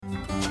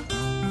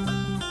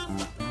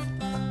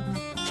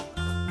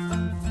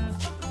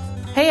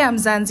Hey, I'm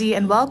Zanzi,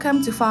 and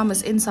welcome to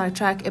Farmers Inside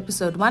Track,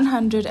 episode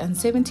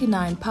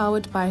 179,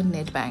 powered by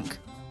Nedbank.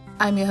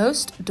 I'm your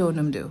host,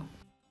 Donumdu.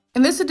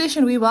 In this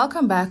edition, we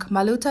welcome back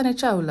Maluta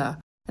Nechaula,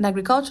 an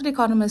agricultural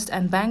economist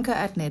and banker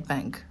at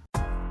Nedbank.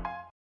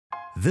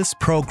 This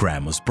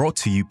program was brought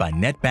to you by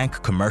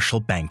Nedbank Commercial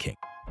Banking,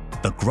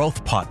 the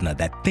growth partner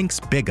that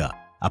thinks bigger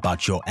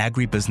about your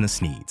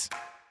agribusiness needs.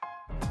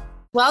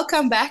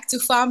 Welcome back to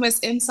Farmers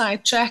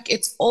Inside Track.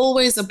 It's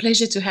always a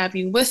pleasure to have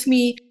you with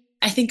me.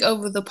 I think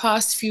over the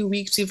past few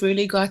weeks, we've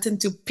really gotten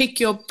to pick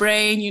your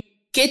brain. You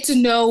get to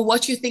know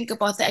what you think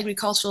about the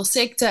agricultural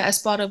sector as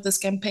part of this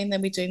campaign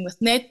that we're doing with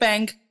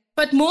Nedbank,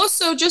 but more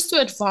so just to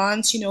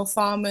advance,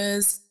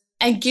 farmers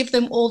and give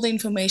them all the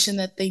information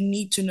that they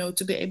need to know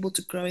to be able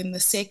to grow in the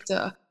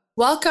sector.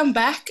 Welcome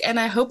back, and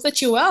I hope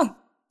that you're well.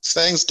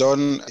 Thanks,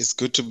 Don. It's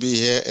good to be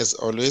here as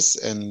always,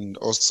 and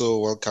also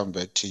welcome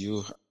back to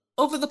you.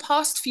 Over the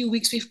past few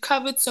weeks, we've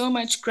covered so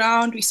much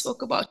ground. We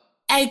spoke about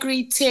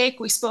agri-tech,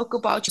 we spoke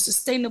about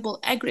sustainable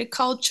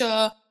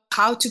agriculture,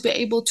 how to be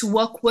able to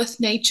work with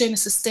nature in a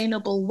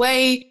sustainable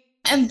way.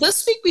 And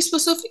this week, we're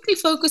specifically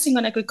focusing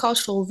on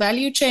agricultural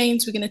value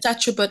chains. We're going to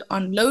touch a bit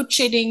on load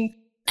shedding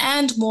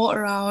and more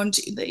around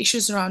the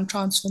issues around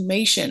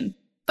transformation.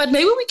 But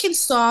maybe we can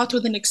start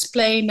with an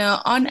explainer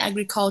on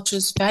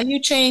agriculture's value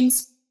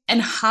chains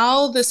and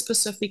how this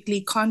specifically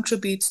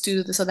contributes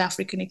to the South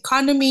African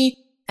economy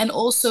and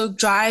also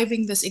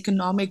driving this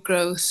economic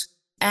growth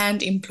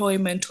and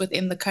employment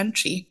within the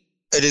country.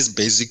 It is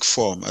basic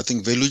form. I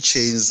think value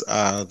chains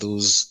are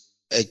those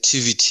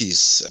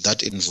activities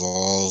that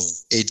involve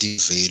adding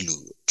value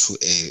to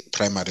a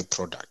primary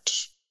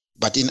product.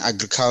 But in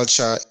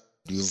agriculture,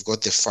 you've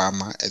got the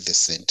farmer at the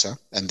center,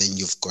 and then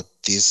you've got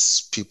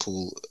these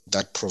people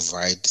that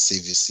provide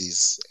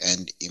services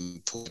and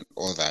input,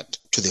 all that,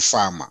 to the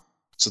farmer.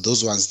 So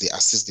those ones, they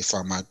assist the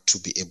farmer to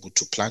be able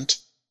to plant.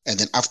 And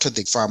then after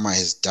the farmer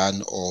has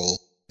done all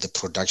the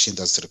production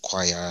that's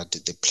required,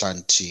 the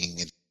planting,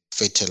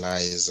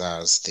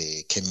 fertilizers,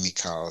 the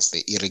chemicals,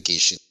 the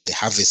irrigation, the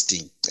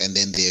harvesting, and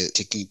then they're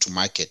taking it to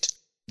market.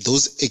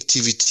 Those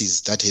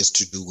activities that has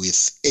to do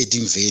with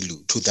adding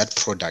value to that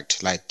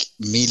product, like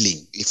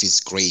milling, if it's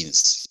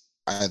grains,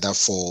 either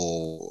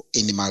for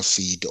animal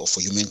feed or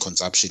for human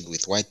consumption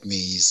with white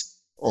maize,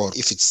 or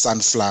if it's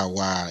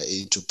sunflower,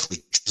 into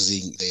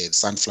producing the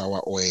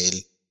sunflower oil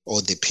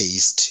or the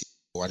paste,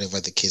 whatever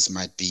the case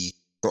might be.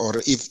 Or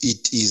if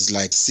it is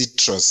like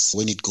citrus,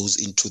 when it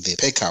goes into the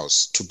pack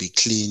house to be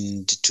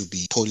cleaned, to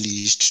be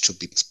polished, to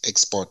be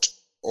export.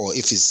 Or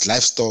if it's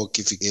livestock,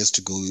 if it has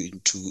to go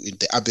into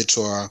the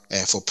abattoir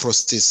for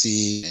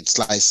processing and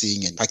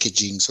slicing and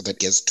packaging, so that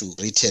gets to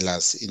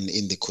retailers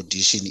in the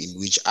condition in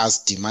which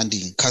us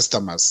demanding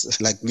customers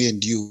like me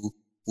and you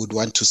would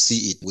want to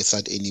see it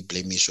without any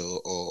blemish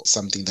or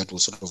something that will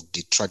sort of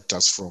detract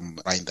us from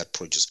buying that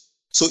produce.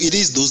 So it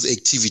is those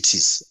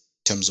activities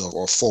in terms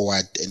of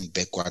forward and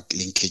backward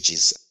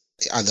linkages.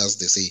 Others,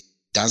 they say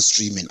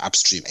downstream and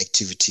upstream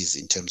activities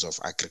in terms of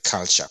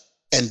agriculture.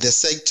 And the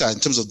sector, in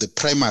terms of the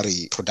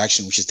primary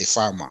production, which is the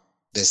farmer,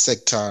 the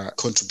sector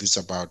contributes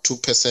about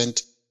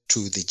 2% to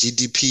the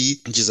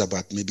GDP, which is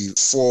about maybe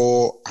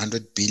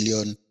 400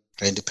 billion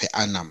rand per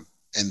annum.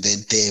 And then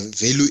the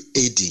value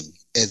adding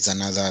adds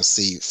another,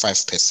 say,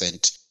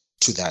 5%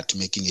 to that,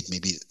 making it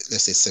maybe,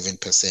 let's say,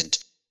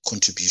 7%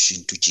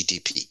 contribution to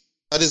GDP.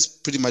 That is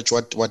pretty much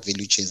what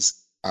value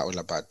chains are all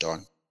about,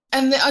 Dawn.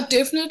 And there are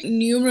definitely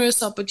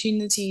numerous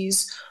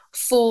opportunities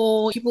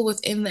for people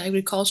within the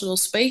agricultural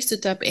space to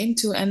tap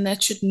into, and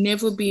that should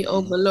never be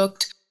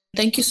overlooked.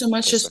 Thank you so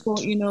much just for,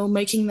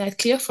 making that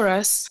clear for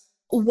us.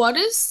 What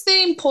is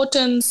the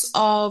importance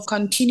of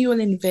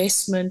continual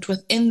investment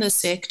within the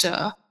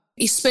sector,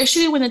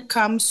 especially when it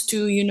comes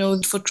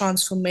to, for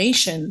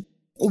transformation?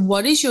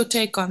 What is your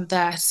take on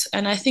that?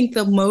 And I think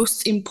the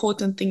most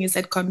important thing is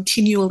that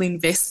continual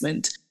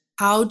investment.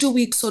 How do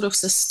we sort of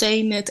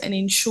sustain it and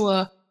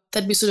ensure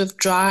that we sort of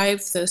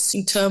drive this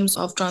in terms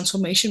of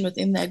transformation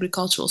within the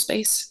agricultural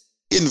space?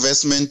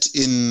 Investment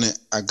in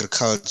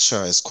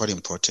agriculture is quite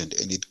important,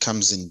 and it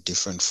comes in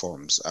different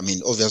forms. I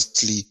mean,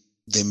 obviously,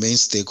 the main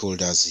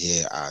stakeholders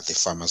here are the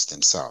farmers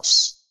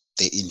themselves.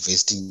 They're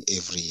investing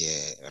every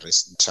year,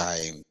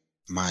 time,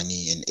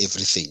 money, and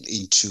everything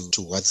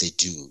into what they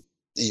do.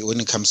 When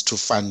it comes to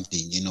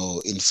funding,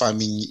 in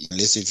farming,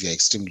 unless if you're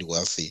extremely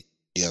wealthy,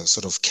 you have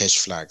sort of cash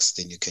flags,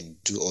 then you can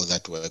do all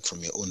that work from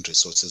your own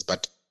resources.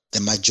 But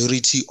the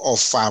majority of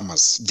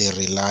farmers, they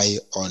rely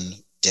on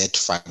debt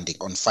funding,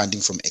 on funding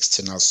from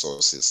external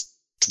sources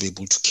to be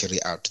able to carry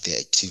out their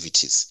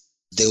activities.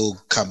 They will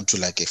come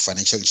to like a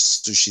financial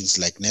institutions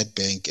like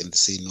Nedbank and they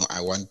say, no, I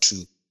want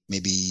to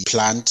maybe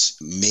plant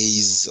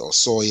maize or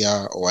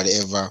soya or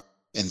whatever,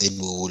 and then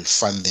we will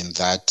fund them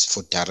that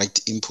for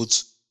direct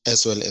inputs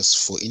as well as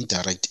for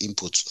indirect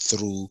inputs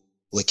through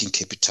working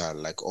capital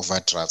like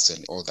overdrafts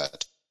and all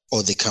that.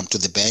 Or they come to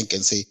the bank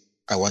and say,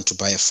 I want to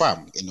buy a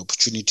farm. An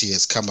opportunity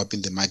has come up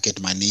in the market.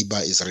 My neighbor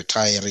is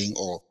retiring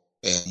or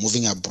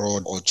moving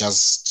abroad or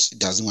just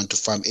doesn't want to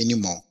farm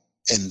anymore.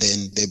 And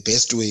then the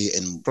best way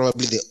and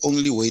probably the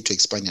only way to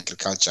expand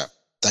agriculture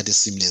that is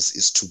seamless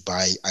is to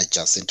buy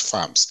adjacent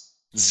farms.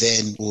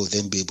 Then we'll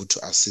then be able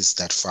to assist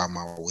that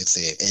farmer with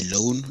a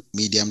loan,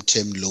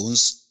 medium-term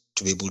loans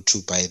to be able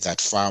to buy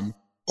that farm.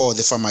 Or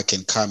the farmer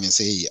can come and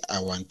say, hey, I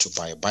want to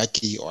buy a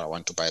bakkie, or I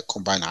want to buy a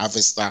combine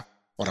harvester,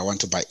 or I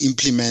want to buy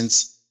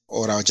implements,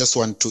 or I just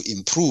want to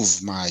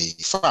improve my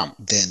farm.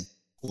 Then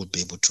we'll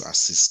be able to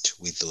assist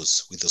with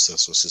those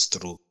resources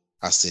through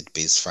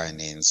asset-based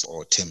finance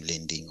or term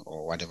lending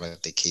or whatever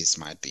the case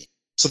might be.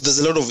 So there's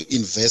a lot of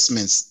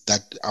investments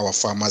that our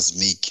farmers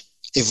make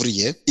every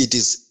year. It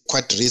is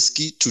quite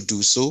risky to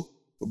do so,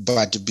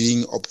 but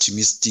being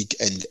optimistic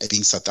and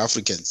being South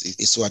Africans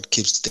is what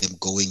keeps them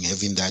going,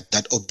 having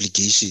that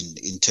obligation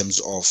in terms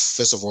of,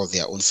 first of all,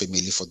 their own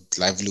family for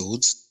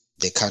livelihoods,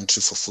 the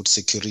country for food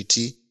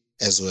security,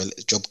 as well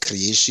as job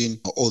creation,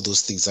 all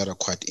those things that are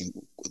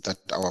that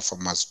our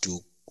farmers do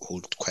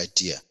hold quite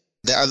dear.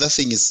 The other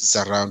thing is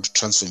around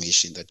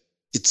transformation, that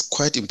it's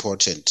quite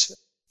important,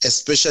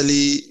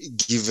 especially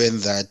given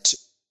that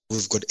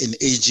we've got an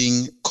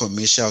aging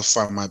commercial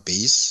farmer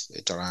base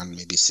at around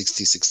maybe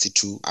 60,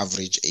 62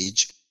 average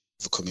age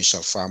of a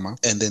commercial farmer.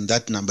 And then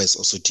that number is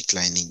also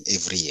declining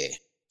every year.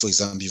 For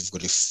example, you've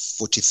got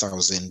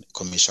 40,000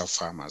 commercial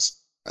farmers.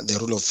 The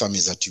rule of thumb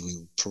is that you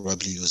will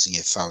probably losing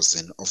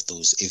 1,000 of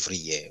those every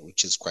year,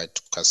 which is quite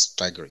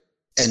staggering.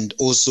 And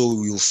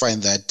also you'll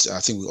find that,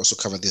 I think we also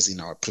covered this in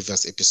our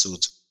previous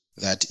episodes,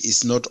 that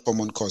it's not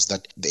common cause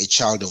that a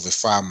child of a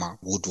farmer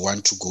would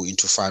want to go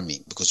into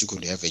farming, because you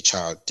could have a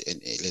child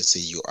and let's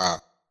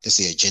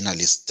say a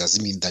journalist,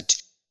 doesn't mean that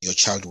your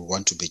child will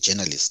want to be a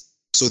journalist.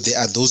 So there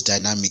are those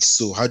dynamics.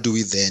 So how do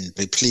we then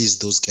replace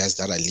those guys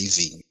that are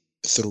leaving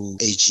through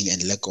aging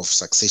and lack of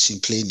succession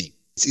planning?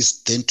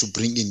 It's then to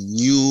bring in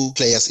new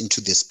players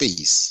into the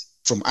space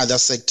from other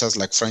sectors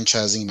like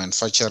franchising,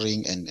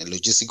 manufacturing and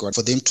logistics,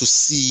 for them to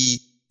see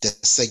the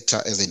sector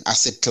as an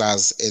asset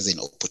class, as an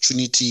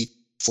opportunity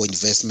for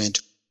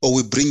investment. Or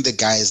we bring the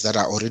guys that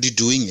are already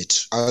doing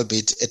it,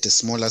 albeit at a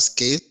smaller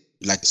scale,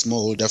 like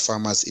smallholder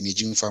farmers,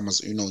 emerging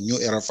farmers, new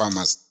era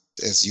farmers,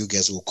 as you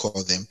guys will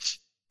call them.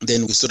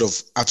 Then we sort of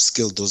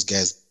upskill those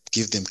guys,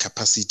 give them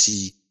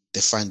capacity,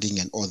 the funding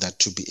and all that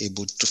to be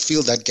able to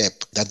fill that gap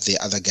that the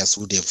other guys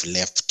would have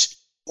left.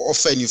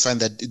 Often you find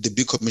that the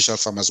big commercial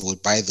farmers will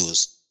buy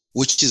those,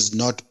 which is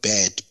not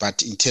bad,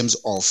 but in terms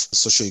of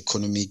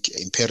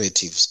socioeconomic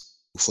imperatives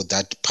for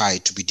that pie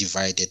to be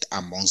divided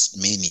amongst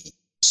many.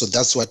 So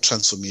that's what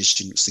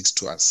transformation seeks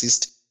to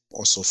assist,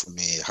 also from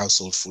a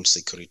household food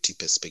security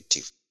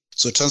perspective.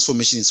 So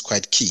transformation is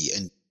quite key.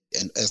 And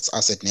as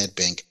us at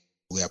Nedbank,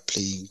 we are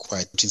playing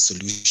quite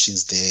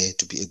solutions there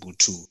to be able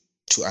to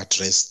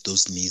address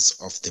those needs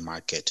of the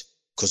market,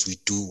 because we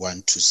do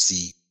want to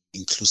see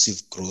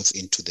inclusive growth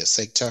into the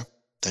sector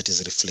that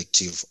is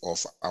reflective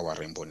of our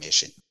Rainbow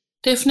Nation.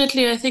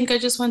 Definitely. I think I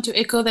just want to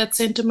echo that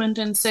sentiment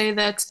and say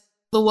that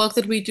the work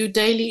that we do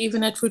daily,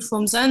 even at Food for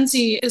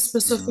Mzansi, is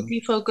specifically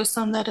focused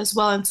on that as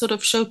well, and sort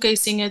of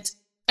showcasing it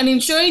and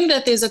ensuring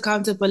that there's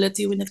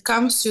accountability when it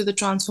comes to the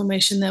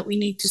transformation that we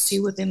need to see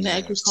within the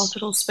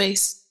agricultural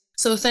space.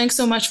 So thanks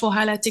so much for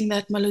highlighting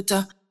that,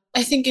 Maluta.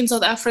 I think in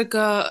South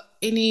Africa,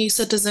 any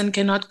citizen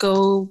cannot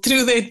go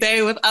through their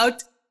day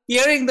without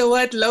hearing the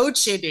word load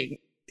shedding.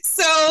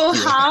 So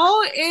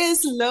how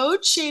is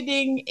load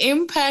shedding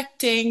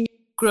impacting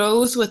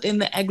growth within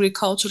the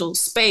agricultural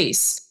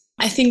space?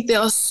 I think there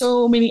are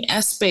so many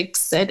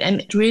aspects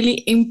and it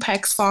really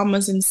impacts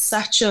farmers in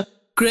such a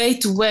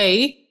great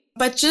way.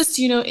 But just,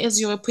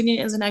 as your opinion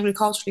as an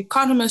agricultural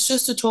economist,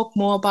 just to talk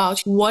more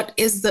about what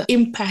is the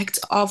impact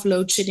of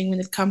load shedding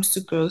when it comes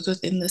to growth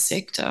within the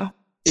sector.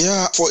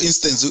 Yeah, for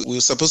instance, we were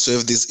supposed to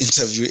have this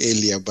interview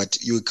earlier,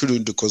 but you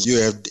couldn't because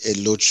you had a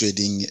load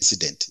shedding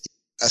incident.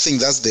 I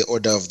think that's the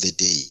order of the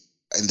day.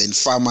 And then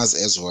farmers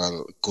as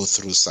well go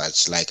through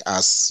such, like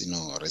us,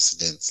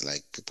 residents,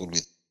 like people in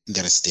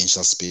the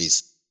residential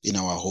space in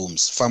our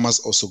homes.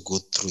 Farmers also go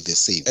through the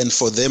same. And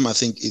for them, I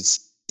think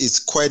it's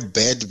quite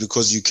bad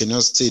because you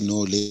cannot say, no,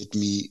 let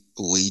me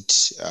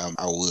wait.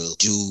 I will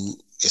do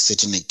a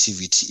certain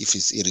activity if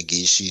it's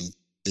irrigation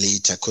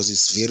later, because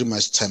it's very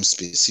much time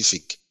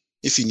specific.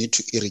 If you need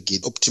to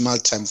irrigate,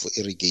 optimal time for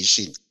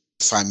irrigation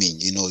farming,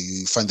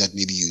 you find that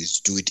maybe you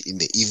do it in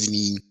the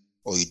evening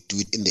or you do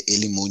it in the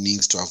early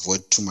mornings to avoid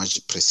too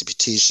much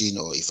precipitation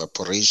or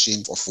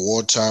evaporation of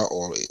water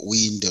or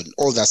wind and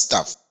all that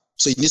stuff.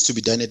 So it needs to be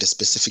done at a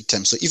specific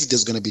time. So if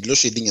there's going to be load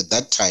shedding at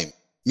that time,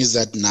 means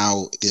that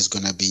now there's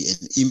going to be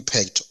an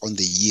impact on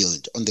the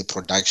yield, on the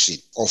production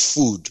of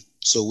food,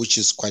 so which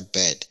is quite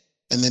bad.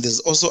 And then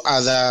there's also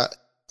other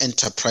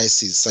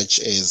enterprises such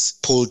as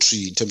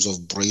poultry in terms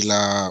of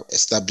broiler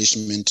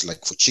establishment,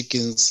 like for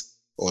chickens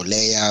or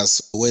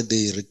layers, where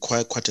they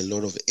require quite a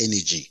lot of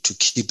energy to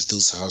keep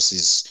those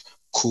houses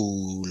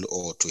cool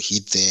or to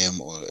heat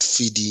them or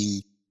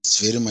feeding. It's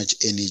very much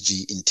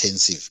energy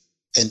intensive.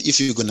 And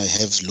if you're going to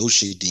have load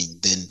shedding,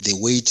 then the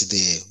weight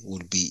there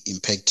will be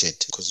impacted,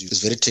 because it's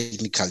very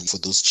technical for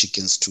those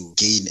chickens to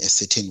gain a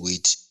certain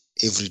weight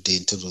every day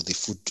in terms of the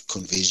food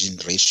conversion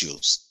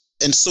ratios.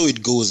 And so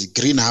it goes.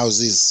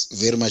 Greenhouses,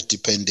 very much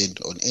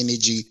dependent on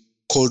energy,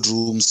 cold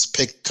rooms,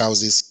 packed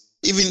houses,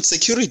 even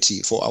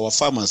security for our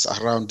farmers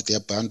around their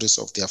boundaries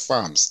of their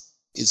farms.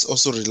 It's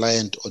also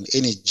reliant on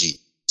energy.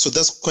 So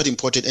that's quite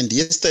important. And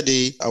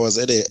yesterday, I was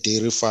at a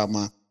dairy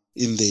farmer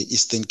in the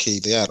Eastern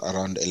Cape there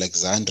around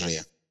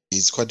Alexandria.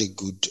 He's quite a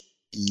good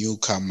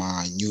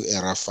newcomer, new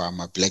era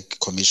farmer, black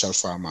commercial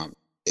farmer.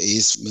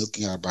 He's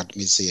milking about,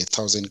 say,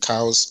 1,000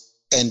 cows.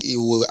 And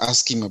you will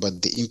ask him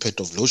about the impact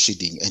of load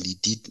shedding. And he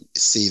did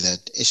say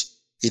that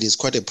it is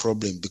quite a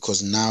problem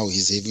because now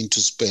he's having to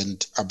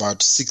spend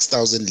about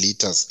 6,000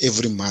 liters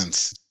every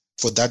month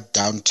for that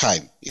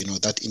downtime,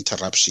 that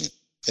interruption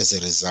as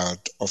a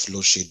result of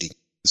load shedding.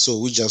 So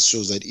which just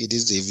shows that it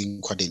is having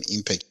quite an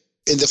impact.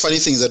 And the funny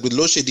thing is that with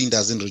load shedding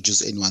doesn't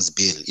reduce anyone's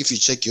bill. If you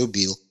check your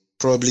bill,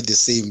 probably the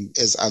same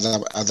as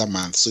other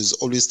months. So it's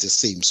always the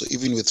same. So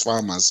even with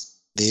farmers,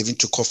 they're having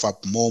to cough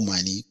up more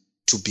money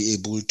to be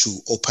able to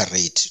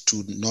operate,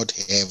 to not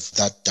have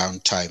that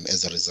downtime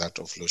as a result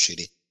of load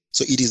shedding.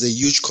 So it is a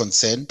huge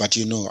concern, but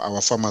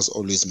our farmers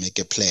always make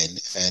a plan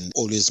and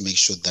always make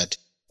sure that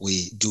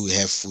we do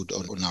have food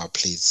on our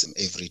plates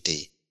every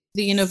day.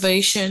 The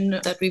innovation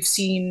that we've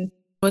seen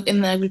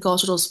within the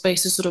agricultural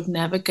space to sort of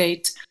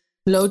navigate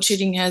load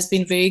shedding has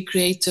been very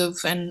creative,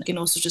 and can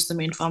also just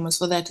commend farmers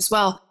for that as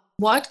well.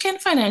 What can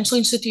financial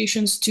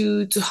institutions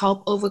do to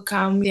help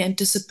overcome the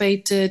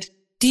anticipated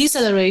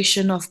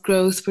deceleration of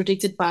growth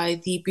predicted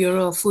by the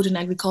Bureau of Food and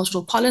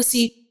Agricultural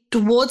Policy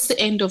towards the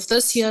end of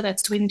this year,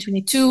 that's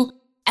 2022,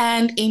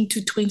 and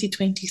into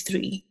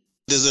 2023?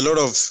 There's a lot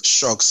of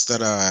shocks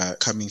that are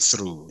coming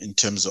through in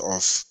terms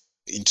of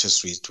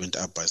interest rates went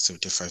up by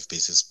 75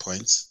 basis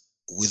points,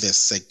 with a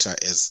sector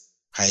as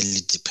highly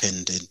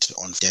dependent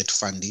on debt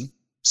funding.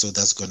 So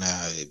that's going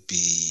to be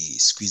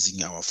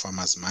squeezing our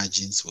farmers'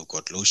 margins. We've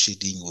got load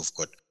shedding. We've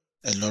got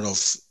a lot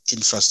of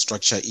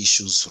infrastructure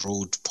issues,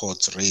 road,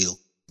 ports, rail.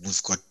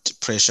 We've got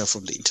pressure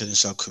from the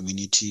international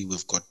community.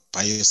 We've got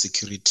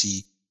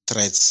biosecurity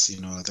threats,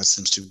 that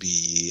seems to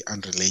be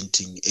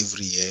unrelenting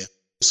every year.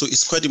 So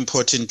it's quite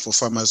important for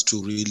farmers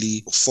to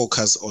really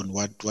focus on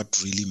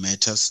what really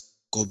matters,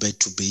 go back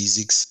to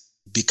basics,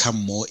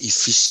 become more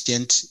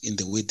efficient in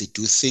the way they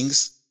do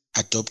things,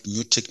 adopt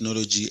new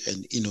technology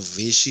and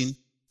innovation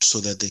so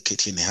that they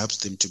can help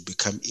them to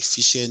become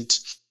efficient,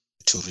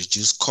 to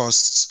reduce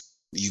costs.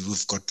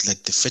 We've got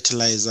like the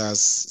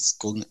fertilizers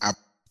going up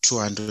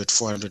 200,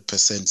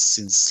 400%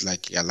 since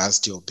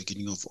last year or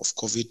beginning of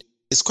COVID.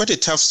 It's quite a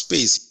tough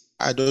space.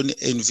 I don't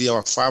envy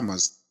our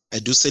farmers. I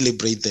do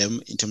celebrate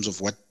them in terms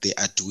of what they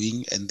are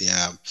doing and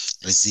their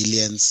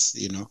resilience,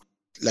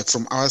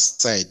 From our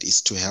side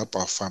is to help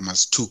our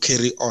farmers to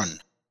carry on,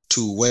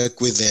 to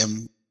work with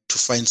them, to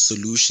find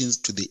solutions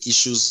to the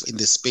issues in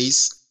the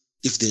space.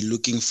 If they're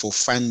looking for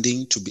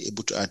funding to be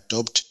able to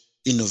adopt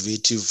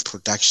innovative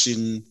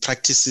production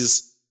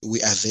practices,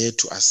 we are there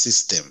to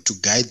assist them, to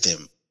guide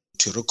them,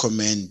 to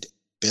recommend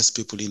best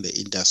people in the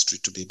industry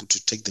to be able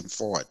to take them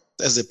forward.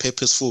 As a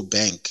purposeful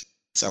bank,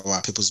 it's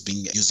our purpose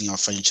being using our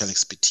financial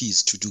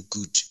expertise to do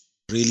good,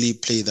 really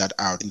play that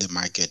out in the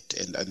market.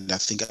 And I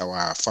think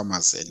our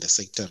farmers and the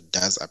sector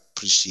does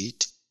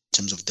appreciate in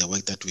terms of the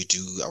work that we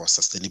do, our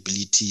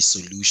sustainability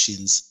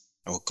solutions,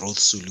 our growth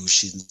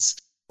solutions,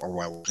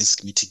 our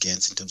risk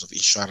mitigants in terms of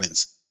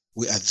insurance.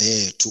 We are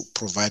there to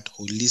provide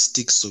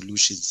holistic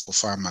solutions for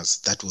farmers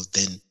that will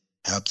then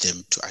help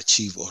them to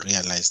achieve or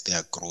realize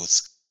their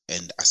growth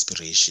and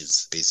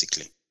aspirations,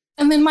 basically.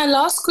 And then my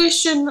last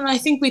question, and I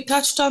think we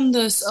touched on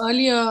this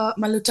earlier,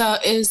 Maluta,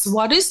 is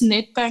what is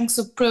Nedbank's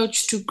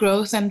approach to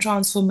growth and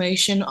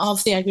transformation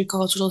of the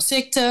agricultural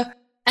sector?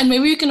 And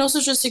maybe you can also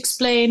just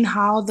explain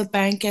how the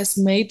bank has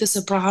made this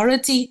a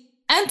priority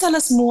and tell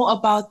us more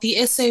about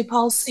the SA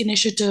Pulse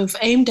initiative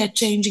aimed at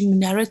changing the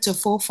narrative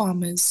for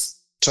farmers.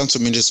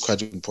 Transformation is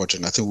quite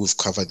important. I think we've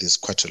covered this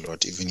quite a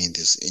lot, even in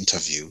this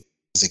interview.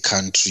 As a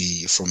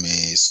country, from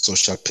a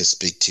social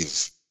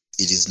perspective,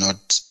 it is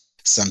not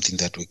something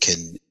that we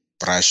can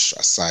brush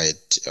aside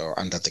or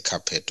under the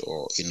carpet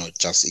or,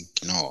 just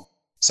ignore.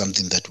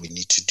 Something that we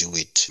need to do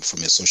it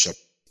from a social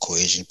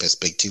cohesion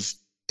perspective,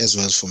 as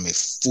well as from a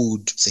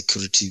food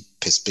security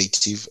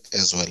perspective,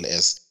 as well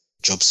as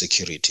job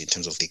security in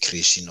terms of the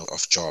creation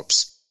of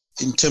jobs.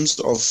 In terms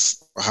of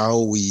how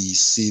we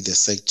see the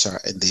sector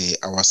and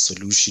our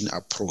solution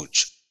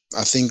approach,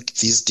 I think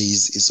these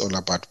days it's all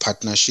about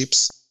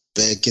partnerships.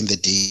 Back in the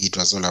day, it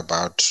was all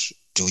about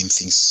doing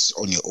things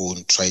on your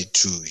own, try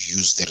to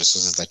use the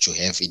resources that you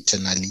have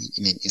internally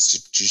in an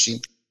institution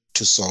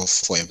to solve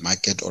for a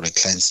market or a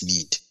client's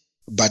need.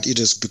 But it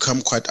has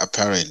become quite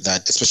apparent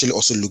that, especially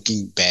also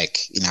looking back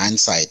in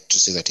hindsight, to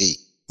say that, hey,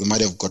 we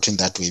might have gotten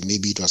that way.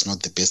 Maybe it was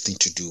not the best thing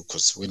to do,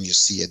 because when you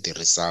see the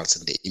results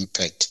and the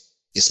impact,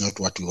 it's not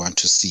what we want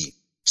to see.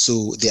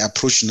 So the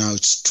approach now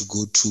is to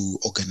go to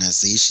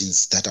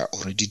organizations that are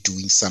already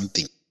doing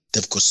something.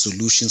 They've got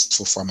solutions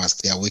for farmers.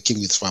 They are working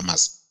with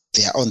farmers.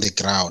 They are on the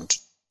ground.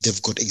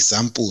 They've got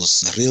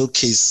examples, real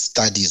case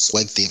studies,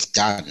 work they've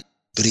done,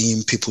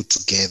 bringing people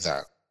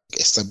together,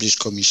 established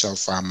commercial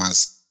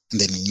farmers, and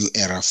then new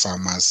era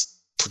farmers,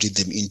 putting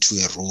them into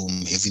a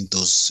room, having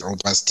those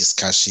robust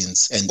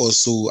discussions, and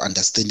also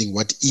understanding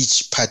what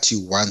each party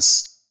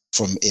wants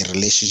from a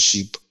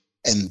relationship,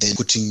 and then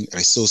putting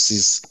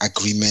resources,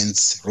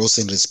 agreements, roles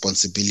and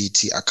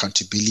responsibility,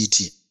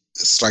 accountability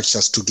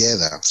structures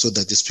together so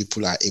that these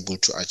people are able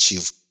to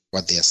achieve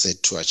what they are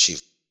said to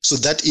achieve. So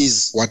that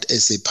is what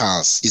SA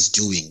Pulse is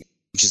doing,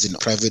 which is a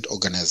private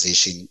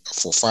organization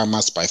for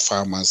farmers by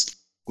farmers,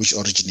 which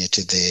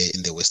originated there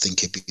in the Western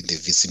Cape, in the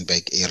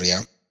Witzenberg area,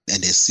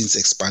 and has since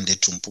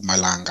expanded to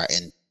Mpumalanga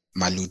and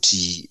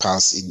Maluti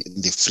Pulse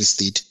in the Free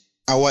State.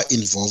 Our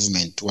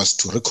involvement was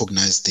to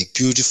recognize the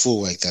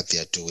beautiful work that they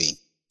are doing.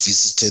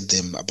 Visited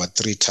them about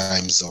 3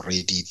 times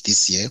already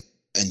this year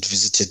and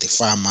visited the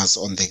farmers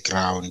on the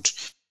ground.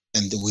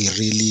 And we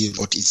really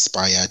got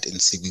inspired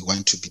and said, we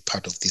want to be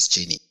part of this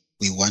journey.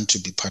 We want to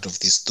be part of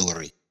this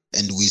story.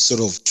 And we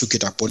sort of took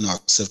it upon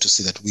ourselves to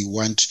say that we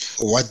want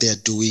what they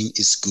are doing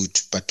is good,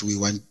 but we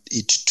want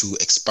it to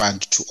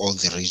expand to all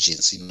the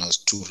regions,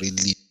 to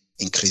really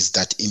increase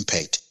that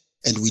impact.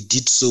 And we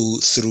did so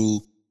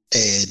through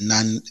a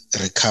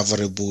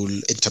non-recoverable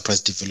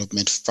enterprise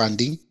development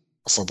funding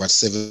of about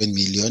 7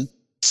 million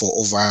for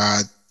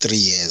over 3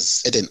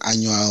 years at an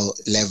annual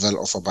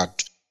level of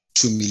about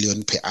 2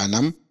 million per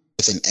annum,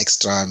 with an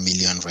extra R1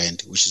 million,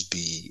 which is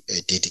be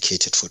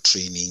dedicated for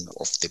training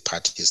of the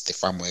parties, the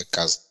farm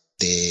workers,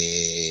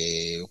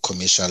 the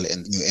commercial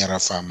and new era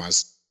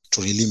farmers,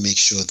 to really make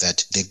sure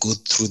that they go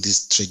through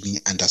this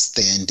training,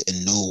 understand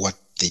and know what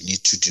they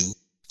need to do.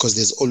 Because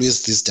there's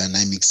always this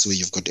dynamics where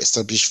you've got the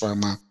established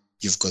farmer,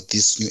 you've got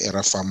this new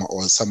era farmer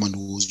or someone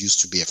who used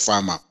to be a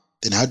farmer.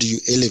 Then how do you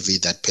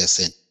elevate that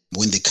person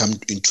when they come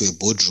into a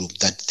boardroom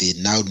that they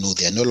now know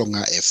they are no longer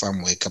a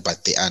farm worker,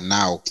 but they are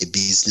now a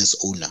business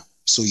owner?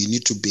 So you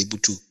need to be able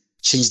to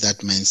change that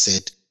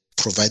mindset,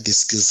 provide the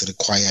skills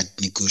required,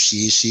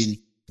 negotiation,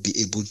 be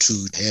able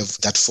to have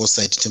that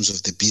foresight in terms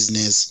of the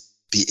business,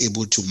 be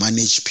able to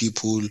manage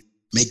people,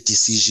 make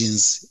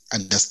decisions,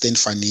 understand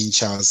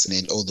financials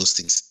and all those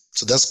things.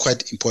 So that's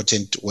quite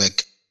important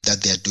work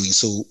that they are doing.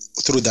 So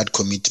through that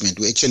commitment,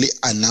 we actually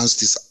announced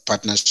this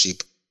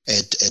partnership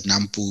at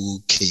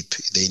Nampo Cape,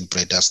 there in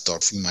Bredasdorp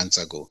a few months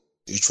ago,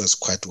 which was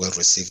quite well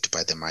received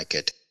by the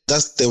market.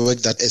 That's the work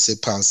that SA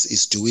Pulse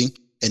is doing,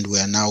 and we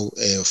are now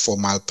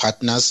formal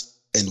partners,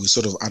 and we're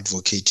sort of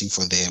advocating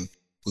for them.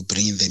 We're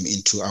bringing them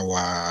into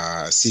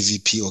our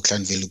CVP or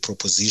client value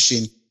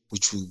proposition,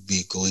 which will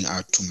be going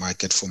out to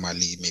market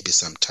formally maybe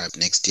sometime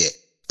next year.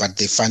 But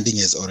the funding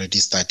has already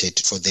started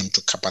for them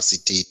to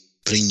capacitate,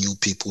 bring new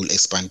people,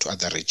 expand to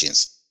other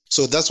regions.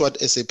 So that's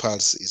what SA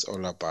Pulse is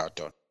all about.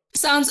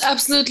 Sounds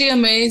absolutely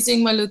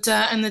amazing,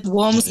 Maluta, and it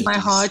warms my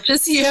heart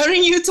just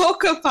hearing you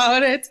talk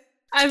about it.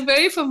 I'm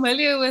very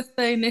familiar with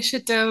the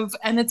initiative,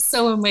 and it's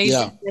so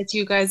amazing that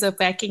you guys are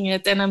backing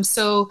it. And I'm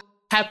so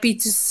happy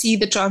to see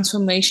the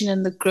transformation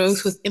and the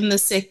growth within the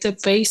sector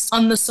based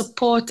on the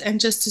support, and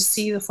just to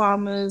see the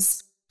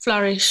farmers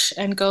flourish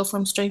and go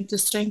from strength to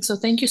strength. So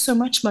thank you so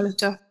much,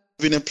 Maluta.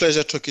 It's been a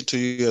pleasure talking to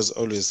you as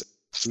always.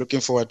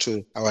 Looking forward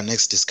to our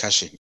next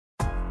discussion.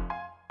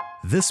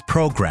 This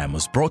program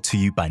was brought to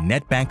you by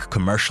Nedbank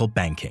Commercial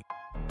Banking,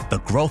 the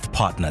growth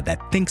partner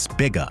that thinks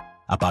bigger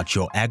about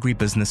your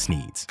agribusiness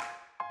needs.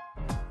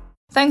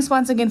 Thanks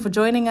once again for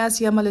joining us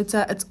here,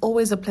 Maluta. It's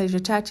always a pleasure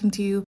chatting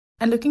to you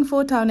and looking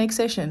forward to our next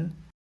session.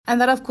 And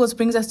that, of course,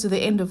 brings us to the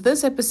end of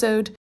this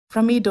episode.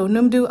 From me, Do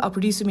Numdu, our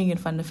producer Megan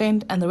van der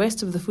Vent, and the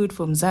rest of the Food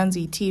for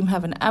Mzansi team,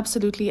 have an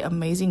absolutely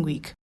amazing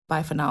week.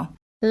 Bye for now.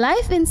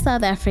 Life in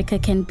South Africa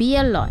can be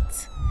a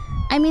lot.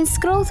 I mean,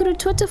 scroll through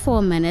Twitter for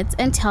a minute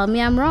and tell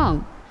me I'm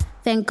wrong.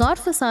 Thank God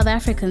for South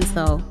Africans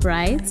though,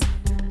 right?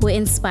 We're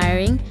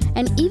inspiring,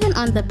 and even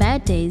on the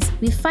bad days,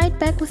 we fight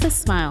back with a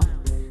smile.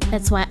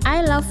 That's why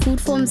I love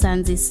Food for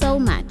Mzansi so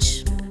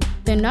much.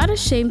 They're not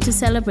ashamed to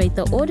celebrate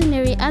the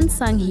ordinary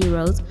unsung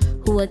heroes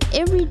who work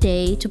every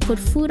day to put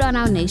food on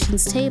our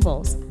nation's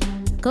tables.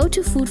 Go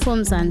to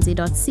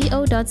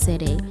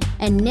foodformzansi.co.za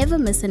and never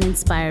miss an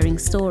inspiring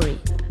story.